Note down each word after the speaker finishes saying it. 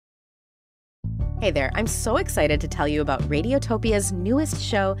Hey there, I'm so excited to tell you about Radiotopia's newest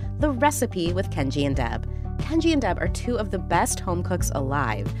show, The Recipe with Kenji and Deb. Kenji and Deb are two of the best home cooks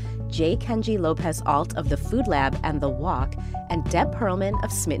alive. J. Kenji Lopez Alt of the Food Lab and The Walk, and Deb Perlman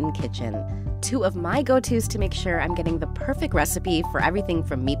of Smitten Kitchen. Two of my go-tos to make sure I'm getting the perfect recipe for everything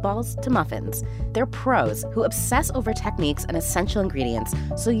from meatballs to muffins. They're pros who obsess over techniques and essential ingredients,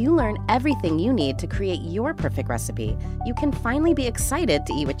 so you learn everything you need to create your perfect recipe. You can finally be excited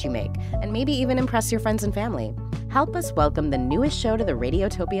to eat what you make, and maybe even impress your friends and family. Help us welcome the newest show to the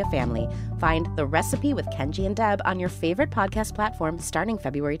Radiotopia family. Find The Recipe with Kenji and Deb on your favorite podcast platform starting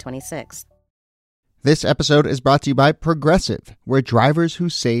February 26th. This episode is brought to you by Progressive, where drivers who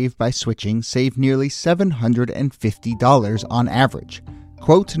save by switching save nearly $750 on average.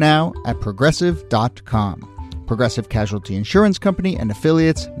 Quote now at Progressive.com. Progressive Casualty Insurance Company and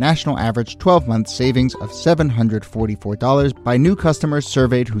affiliates, national average 12-month savings of $744 by new customers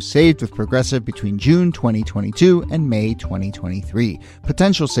surveyed who saved with Progressive between June 2022 and May 2023.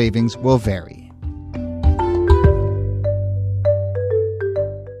 Potential savings will vary.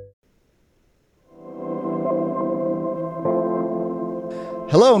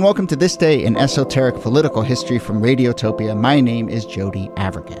 Hello and welcome to This Day in Esoteric Political History from Radiotopia. My name is Jody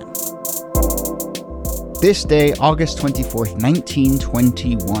Avirgan. This day, August 24th,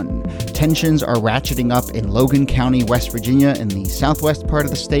 1921. Tensions are ratcheting up in Logan County, West Virginia, in the southwest part of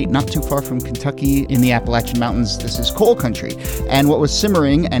the state, not too far from Kentucky in the Appalachian Mountains. This is coal country. And what was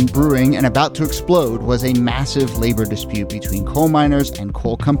simmering and brewing and about to explode was a massive labor dispute between coal miners and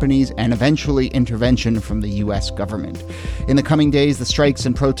coal companies, and eventually intervention from the U.S. government. In the coming days, the strikes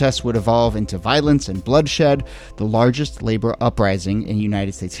and protests would evolve into violence and bloodshed, the largest labor uprising in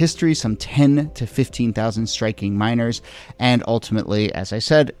United States history, some 10 to 15,000 striking miners, and ultimately, as I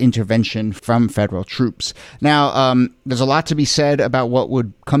said, intervention from federal troops. Now, there's a lot to be said about what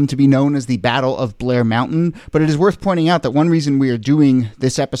would come to be known as the Battle of Blair Mountain, but it is worth pointing out that one reason we are doing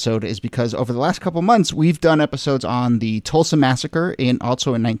this episode is because over the last couple months, we've done episodes on the Tulsa Massacre,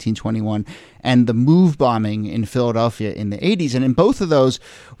 also in 1921, and the MOVE bombing in Philadelphia in the 80s. And in both of those,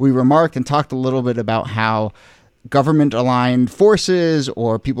 we remarked and talked a little bit about how government-aligned forces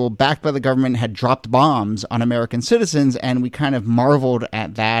or people backed by the government had dropped bombs on American citizens, and we kind of marveled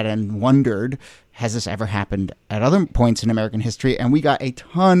at that and wondered, has this ever happened at other points in American history? And we got a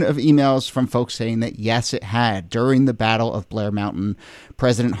ton of emails from folks saying that yes, it had. During the Battle of Blair Mountain,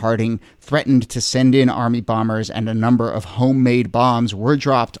 President Harding threatened to send in Army bombers, and a number of homemade bombs were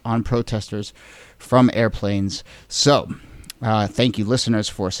dropped on protesters from airplanes. So thank you, listeners,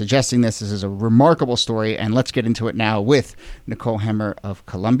 for suggesting this. This is a remarkable story, and let's get into it now with Nicole Hemmer of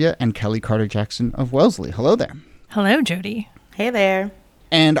Columbia and Kelly Carter-Jackson of Wellesley. Hello there. Hello, Jody. Hey there.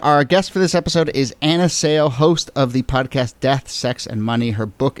 And our guest for this episode is Anna Sale, host of the podcast Death, Sex, and Money. Her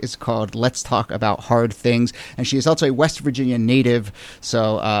book is called Let's Talk About Hard Things, and she is also a West Virginia native,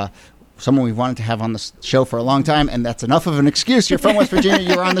 so someone we've wanted to have on the show for a long time, and that's enough of an excuse. You're from West Virginia.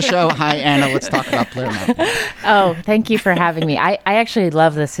 You're on the show. Hi, Anna. Let's talk about Blair Mountain. Oh, thank you for having me. I actually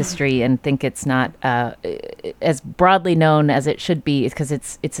love this history and think it's not as broadly known as it should be, because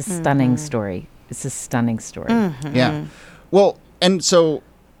it's a stunning story. It's a stunning story. Mm-hmm. Yeah. Well, and so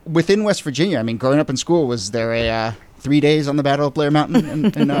within West Virginia, I mean, growing up in school, was there a 3 days on the Battle of Blair Mountain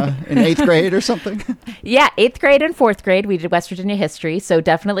in 8th grade or something? Yeah, 8th grade and 4th grade, we did West Virginia history. So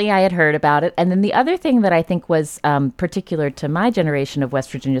definitely I had heard about it. And then the other thing that I think was particular to my generation of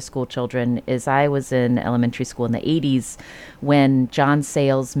West Virginia school children is I was in elementary school in the 80s when John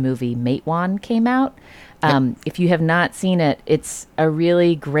Sayles' movie Matewan came out. If you have not seen it, it's a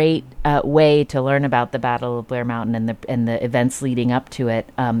really great way to learn about the Battle of Blair Mountain and the events leading up to it.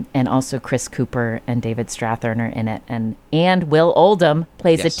 And also Chris Cooper and David Strathairn are in it. And Will Oldham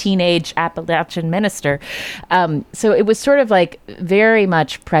plays a teenage Appalachian minister. So it was sort of like very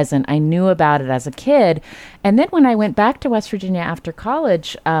much present. I knew about it as a kid. And then when I went back to West Virginia after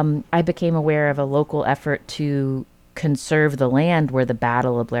college, I became aware of a local effort to conserve the land where the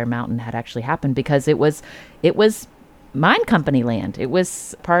Battle of Blair Mountain had actually happened, because it was mine company land. It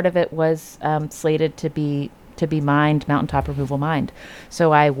was part of it was slated to be mined, mountaintop removal mined.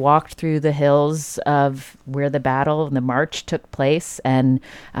 So I walked through the hills of where the battle and the march took place, and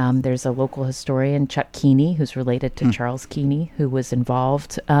there's a local historian, Chuck Keeney, who's related to Charles Keeney, who was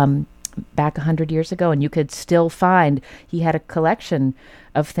involved back 100 years ago, and you could still find, he had a collection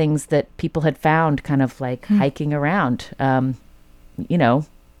of things that people had found kind of like hiking around, signs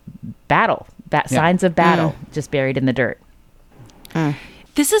of battle just buried in the dirt.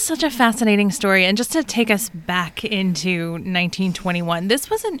 This is such a fascinating story. And just to take us back into 1921, this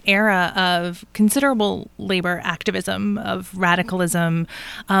was an era of considerable labor activism, of radicalism.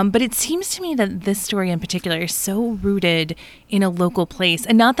 But it seems to me that this story in particular is so rooted in a local place.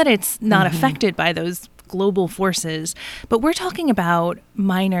 And not that it's not affected by those global forces, but we're talking about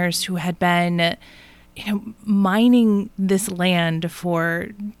miners who had been mining this land for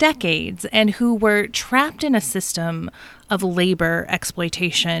decades and who were trapped in a system of labor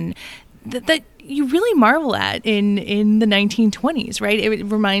exploitation that you really marvel at in the 1920s, right? It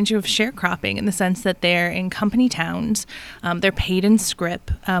reminds you of sharecropping in the sense that they're in company towns. They're paid in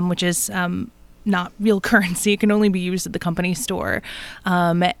scrip, which is not real currency. It can only be used at the company store,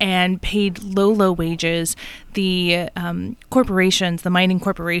 and paid low wages. The corporations, the mining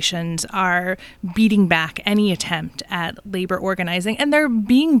corporations, are beating back any attempt at labor organizing, and they're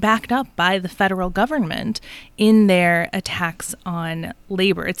being backed up by the federal government in their attacks on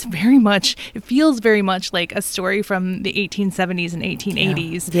labor. It feels very much like a story from the 1870s and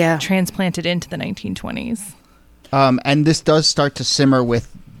 1880s transplanted into the 1920s. And this does start to simmer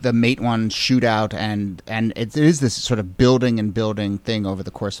with the Matewan shootout, and it is this sort of building thing over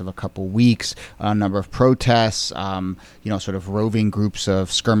the course of a couple weeks, a number of protests, sort of roving groups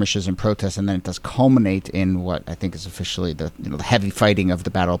of skirmishes and protests, and then it does culminate in what I think is officially the heavy fighting of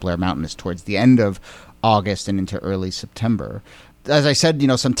the Battle of Blair Mountain is towards the end of August and into early September. As I said,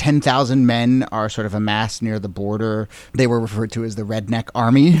 some 10,000 men are sort of amassed near the border. They were referred to as the Redneck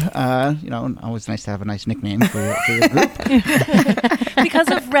Army. Always nice to have a nice nickname for your group.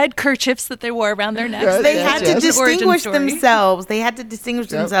 Because of red kerchiefs that they wore around their necks. They had to distinguish themselves. They had to distinguish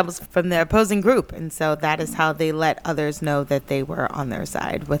themselves from the opposing group. And so that is how they let others know that they were on their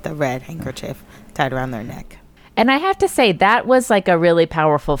side, with a red handkerchief tied around their neck. And I have to say, that was like a really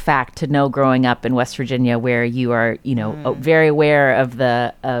powerful fact to know growing up in West Virginia, where you are, very aware of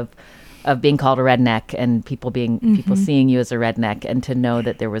being called a redneck and people seeing you as a redneck, and to know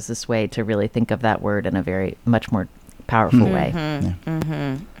that there was this way to really think of that word in a very much more powerful way.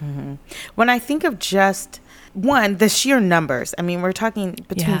 When I think of just the sheer numbers, I mean, we're talking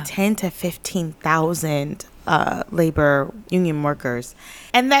between 10 to 15,000 labor union workers,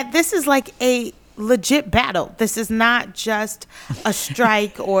 and that this is like a legit battle. This is not just a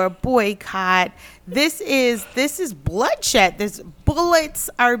strike or a boycott. This is bloodshed. This bullets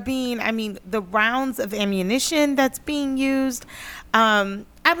are being, the rounds of ammunition that's being used.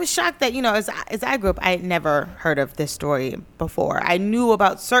 I was shocked that, as I grew up, I had never heard of this story before. I knew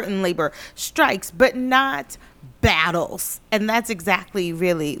about certain labor strikes, but not battles. And that's exactly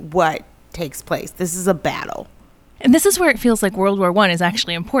really what takes place. This is a battle. And this is where it feels like World War I is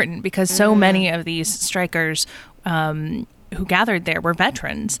actually important, because so many of these strikers who gathered there were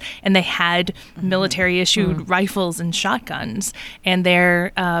veterans, and they had military-issued rifles and shotguns, and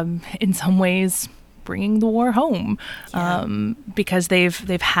they're in some ways bringing the war home because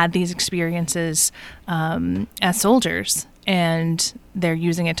they've had these experiences as soldiers, and they're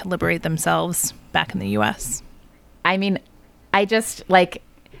using it to liberate themselves back in the U.S. I mean, I'm just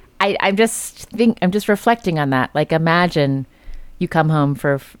reflecting on that. Like, imagine you come home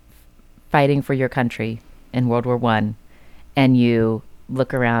for fighting for your country in World War I, and you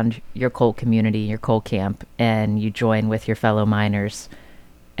look around your coal community, your coal camp, and you join with your fellow miners,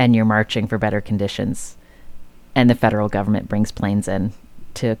 and you're marching for better conditions, and the federal government brings planes in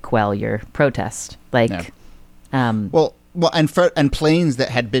to quell your protest. And planes that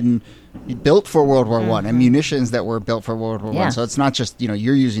had been built for World War I, and munitions that were built for World War I. So it's not just,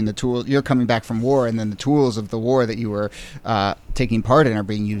 you're using the tools, you're coming back from war, and then the tools of the war that you were taking part in are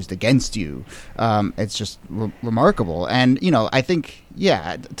being used against you. It's just remarkable. And, I think,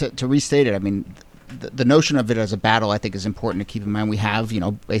 to restate it, the notion of it as a battle, I think, is important to keep in mind. We have,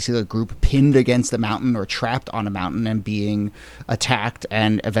 basically a group pinned against the mountain or trapped on a mountain and being attacked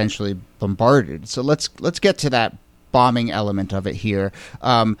and eventually bombarded. So let's get to that bombing element of it here.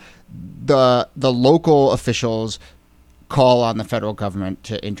 The local officials call on the federal government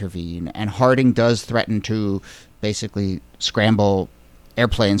to intervene, and Harding does threaten to basically scramble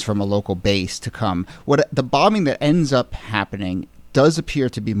airplanes from a local base to come. The bombing that ends up happening does appear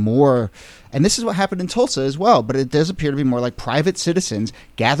to be more, and this is what happened in Tulsa as well, but it does appear to be more like private citizens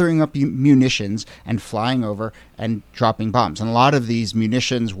gathering up munitions and flying over and dropping bombs. And a lot of these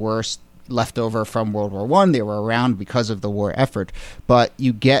munitions were left over from World War I. They were around because of the war effort, but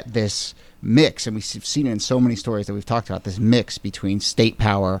you get this mix, and we've seen it in so many stories that we've talked about, this mix between state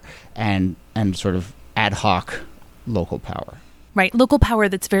power and sort of ad hoc local power. Right, local power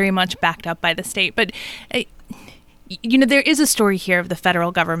that's very much backed up by the state. But there is a story here of the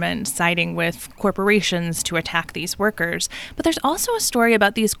federal government siding with corporations to attack these workers, but there's also a story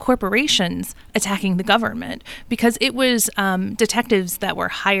about these corporations attacking the government, because it was detectives that were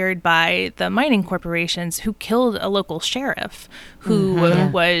hired by the mining corporations who killed a local sheriff who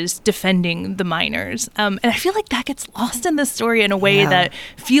was defending the miners. And I feel like that gets lost in this story in a way that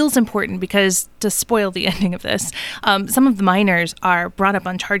feels important, because, to spoil the ending of this, some of the miners are brought up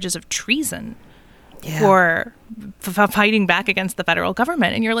on charges of treason for fighting back against the federal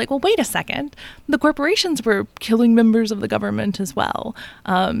government. And you're like, well, wait a second. The corporations were killing members of the government as well.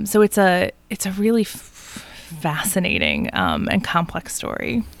 So it's a really fascinating and complex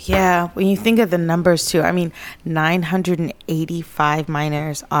story. Yeah, when you think of the numbers too, I mean, 985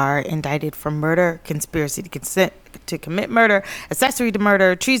 miners are indicted for murder, conspiracy to commit murder, accessory to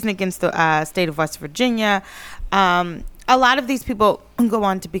murder, treason against the state of West Virginia. A lot of these people go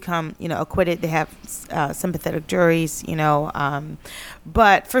on to become, acquitted. They have sympathetic juries,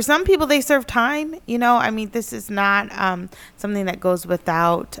 but for some people they serve time. I mean, this is not something that goes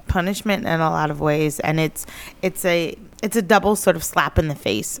without punishment in a lot of ways, and it's a double sort of slap in the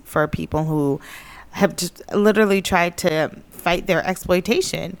face for people who have just literally tried to fight their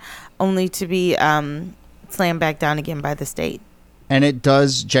exploitation, only to be slammed back down again by the state. And it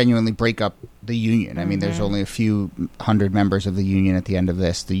does genuinely break up the union. I mean, there's only a few hundred members of the union at the end of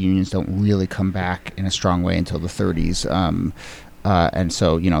this. The unions don't really come back in a strong way until the 30s. And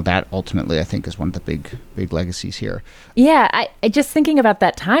so, that ultimately, I think, is one of the big legacies here. Yeah, I just thinking about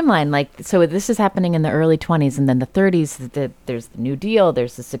that timeline, so this is happening in the early 20s, and then the 30s, there's the New Deal,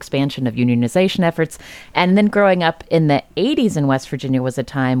 there's this expansion of unionization efforts. And then growing up in the 80s in West Virginia was a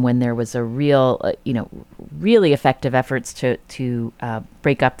time when there was a real, really effective efforts to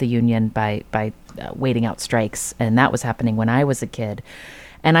break up the union by waiting out strikes. And that was happening when I was a kid.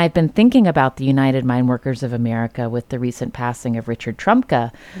 And I've been thinking about the United Mine Workers of America with the recent passing of Richard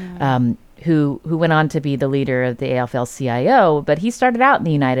Trumka, who went on to be the leader of the AFL-CIO, but he started out in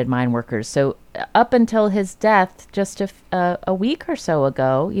the United Mine Workers. So up until his death just a week or so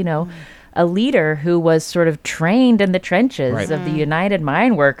ago, a leader who was sort of trained in the trenches of the United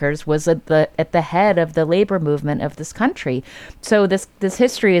Mine Workers was at the head of the labor movement of this country. So this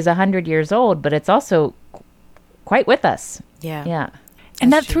history is 100 years old, but it's also quite with us. Yeah.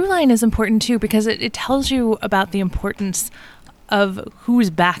 And that through line is important, too, because it tells you about the importance of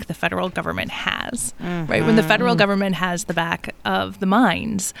whose back the federal government has, right? When the federal government has the back of the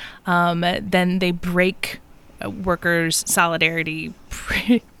mines, then they break workers' solidarity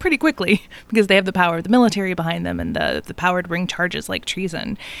pretty quickly, because they have the power of the military behind them and the power to bring charges like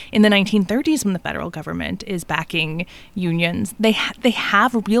treason. In the 1930s, when the federal government is backing unions, they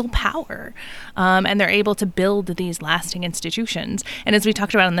have real power, and they're able to build these lasting institutions. And as we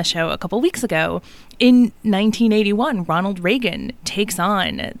talked about on the show a couple weeks ago, in 1981, Ronald Reagan takes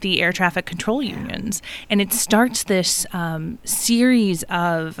on the air traffic control unions, and it starts this series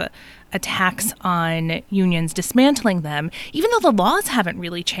of attacks on unions, dismantling them, even though the laws haven't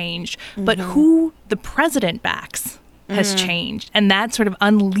really changed, but who the president backs has changed. And that sort of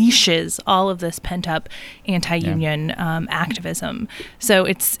unleashes all of this pent-up anti-union activism. So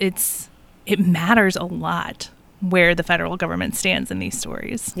it matters a lot where the federal government stands in these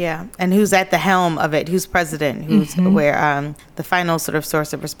stories. Yeah, and who's at the helm of it, who's president, who's where the final sort of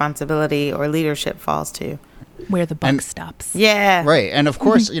source of responsibility or leadership falls to. Where the buck stops. Yeah. Right. And of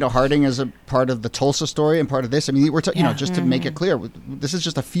course, Harding is a part of the Tulsa story and part of this. I mean, we're just to make it clear, this is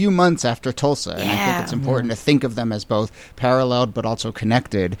just a few months after Tulsa. And I think it's important to think of them as both paralleled but also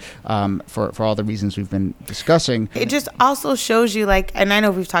connected for all the reasons we've been discussing. It just also shows you, and I know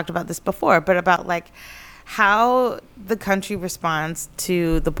we've talked about this before, but about how the country responds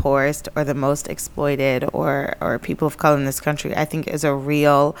to the poorest or the most exploited or people of color in this country, I think is a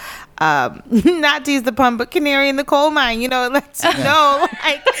real, not to use the pun, but canary in the coal mine. It lets you know,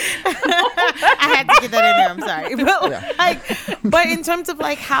 I had to get that in there, I'm sorry. But in terms of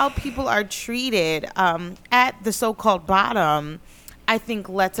how people are treated at the so-called bottom, I think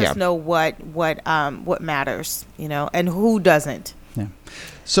lets us know what matters, and who doesn't. Yeah.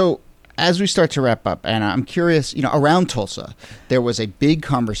 So, as we start to wrap up, and I'm curious, around Tulsa, there was a big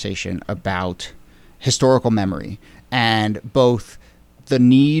conversation about historical memory and both the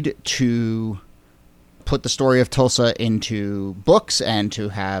need to put the story of Tulsa into books and to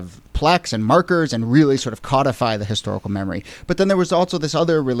have plaques and markers and really sort of codify the historical memory. But then there was also this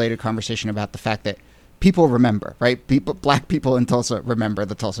other related conversation about the fact that people remember, right? Black people in Tulsa remember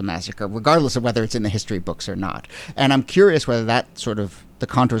the Tulsa Massacre, regardless of whether it's in the history books or not. And I'm curious whether that sort of, the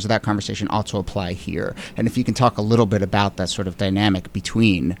contours of that conversation also apply here. And if you can talk a little bit about that sort of dynamic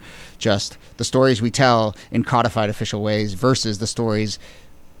between just the stories we tell in codified official ways versus the stories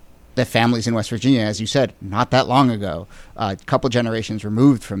that families in West Virginia, as you said, not that long ago, a couple generations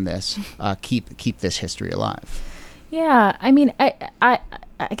removed from this, keep this history alive. Yeah, I mean, I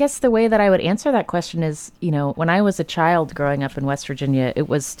guess the way that I would answer that question is, when I was a child growing up in West Virginia, it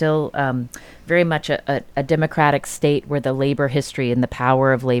was still very much a democratic state where the labor history and the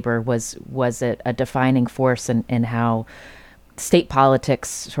power of labor was a defining force in how state politics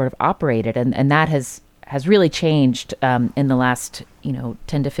sort of operated, and that has really changed in the last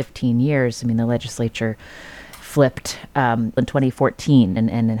 10 to 15 years. I mean, the legislature flipped in 2014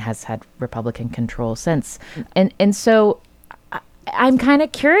 and it has had Republican control since. And so I'm kind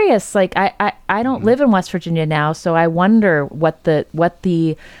of curious, like I don't live in West Virginia now, so I wonder what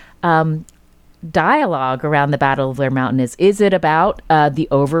the dialogue around the Battle of Blair Mountain is. Is it about the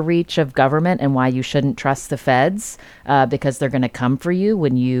overreach of government and why you shouldn't trust the feds because they're going to come for you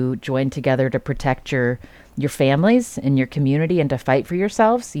when you join together to protect your families and your community and to fight for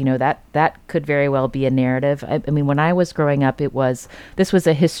yourselves? That could very well be a narrative. I mean, when I was growing up, this was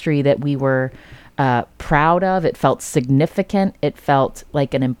a history that we were proud of. It felt significant. It felt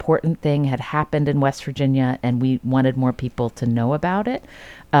like an important thing had happened in West Virginia, and we wanted more people to know about it.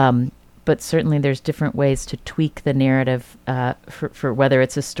 But certainly there's different ways to tweak the narrative for whether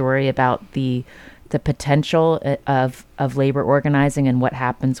it's a story about the potential of labor organizing and what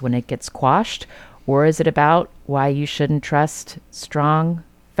happens when it gets quashed, or is it about why you shouldn't trust strong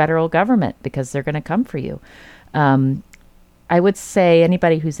federal government because they're going to come for you? I would say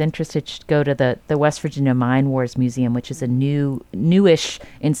anybody who's interested should go to the West Virginia Mine Wars Museum, which is a newish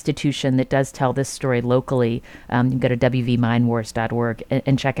institution that does tell this story locally. You can go to wvminewars.org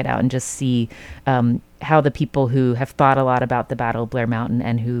and check it out and just see how the people who have thought a lot about the Battle of Blair Mountain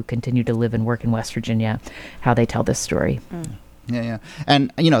and who continue to live and work in West Virginia, how they tell this story. Yeah.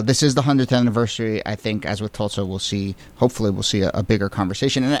 And, this is the 100th anniversary. I think, as with Tulsa, hopefully we'll see a bigger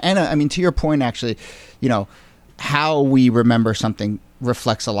conversation. And I mean, to your point, actually, how we remember something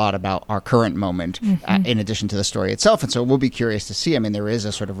reflects a lot about our current moment, in addition to the story itself. And so we'll be curious to see. I mean, there is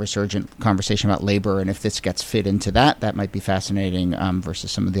a sort of resurgent conversation about labor, and if this gets fit into that might be fascinating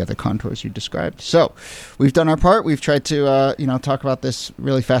versus some of the other contours you described. So we've done our part. We've tried to, talk about this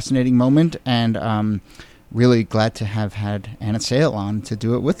really fascinating moment, and really glad to have had Anna Sale on to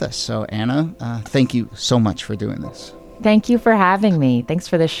do it with us. So Anna, thank you so much for doing this. Thank you for having me. Thanks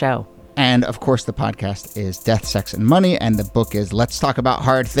for this show. And, of course, the podcast is Death, Sex, and Money, and the book is Let's Talk About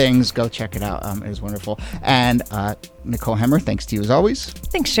Hard Things. Go check it out. It is wonderful. And Nicole Hemmer, thanks to you as always.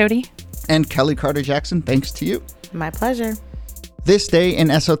 Thanks, Jody. And Kelly Carter-Jackson, thanks to you. My pleasure. This Day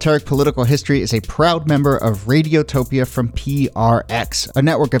in Esoteric Political History is a proud member of Radiotopia from PRX, a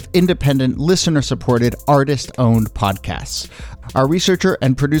network of independent, listener-supported, artist-owned podcasts. Our researcher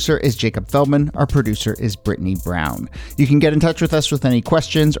and producer is Jacob Feldman. Our producer is Brittany Brown. You can get in touch with us with any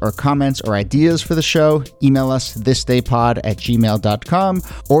questions or comments or ideas for the show. Email us thisdaypod@gmail.com,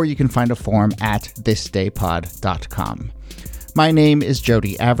 or you can find a form at thisdaypod.com. My name is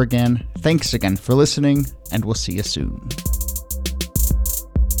Jody Avirgan. Thanks again for listening, and we'll see you soon.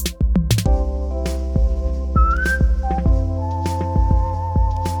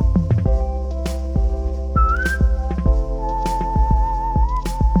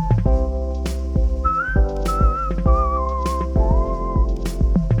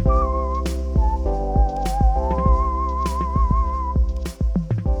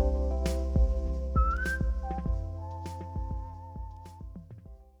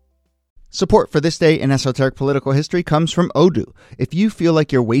 Support for This Day in Esoteric Political History comes from Odoo. If you feel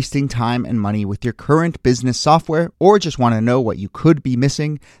like you're wasting time and money with your current business software, or just want to know what you could be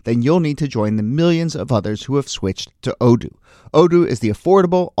missing, then you'll need to join the millions of others who have switched to Odoo. Odoo is the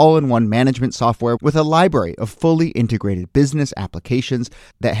affordable, all-in-one management software with a library of fully integrated business applications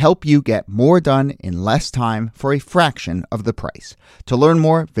that help you get more done in less time for a fraction of the price. To learn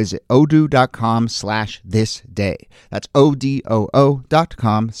more, visit odoo.com/thisday. That's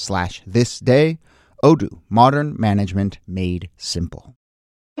odoo.com/thisday. Odoo, modern management made simple.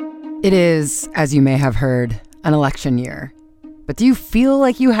 It is, as you may have heard, an election year. But do you feel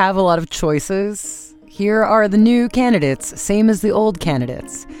like you have a lot of choices? Here are the new candidates, same as the old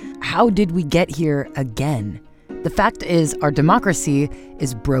candidates. How did we get here again? The fact is, our democracy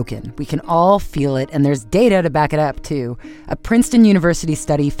is broken. We can all feel it, and there's data to back it up, too. A Princeton University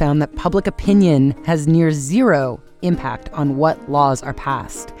study found that public opinion has near zero impact on what laws are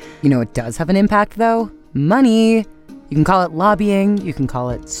passed. You know what does have an impact, though? Money. You can call it lobbying, you can call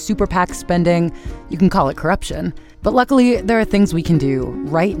it super PAC spending, you can call it corruption. But luckily, there are things we can do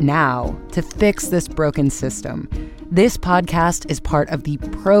right now to fix this broken system. This podcast is part of the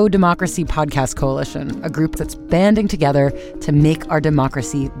Pro-Democracy Podcast Coalition, a group that's banding together to make our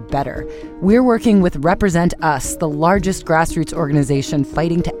democracy better. We're working with Represent Us, the largest grassroots organization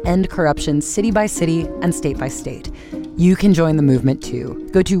fighting to end corruption city by city and state by state. You can join the movement too.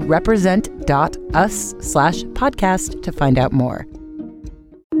 Go to represent.us/podcast to find out more.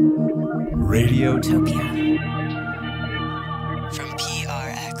 Radiotopia.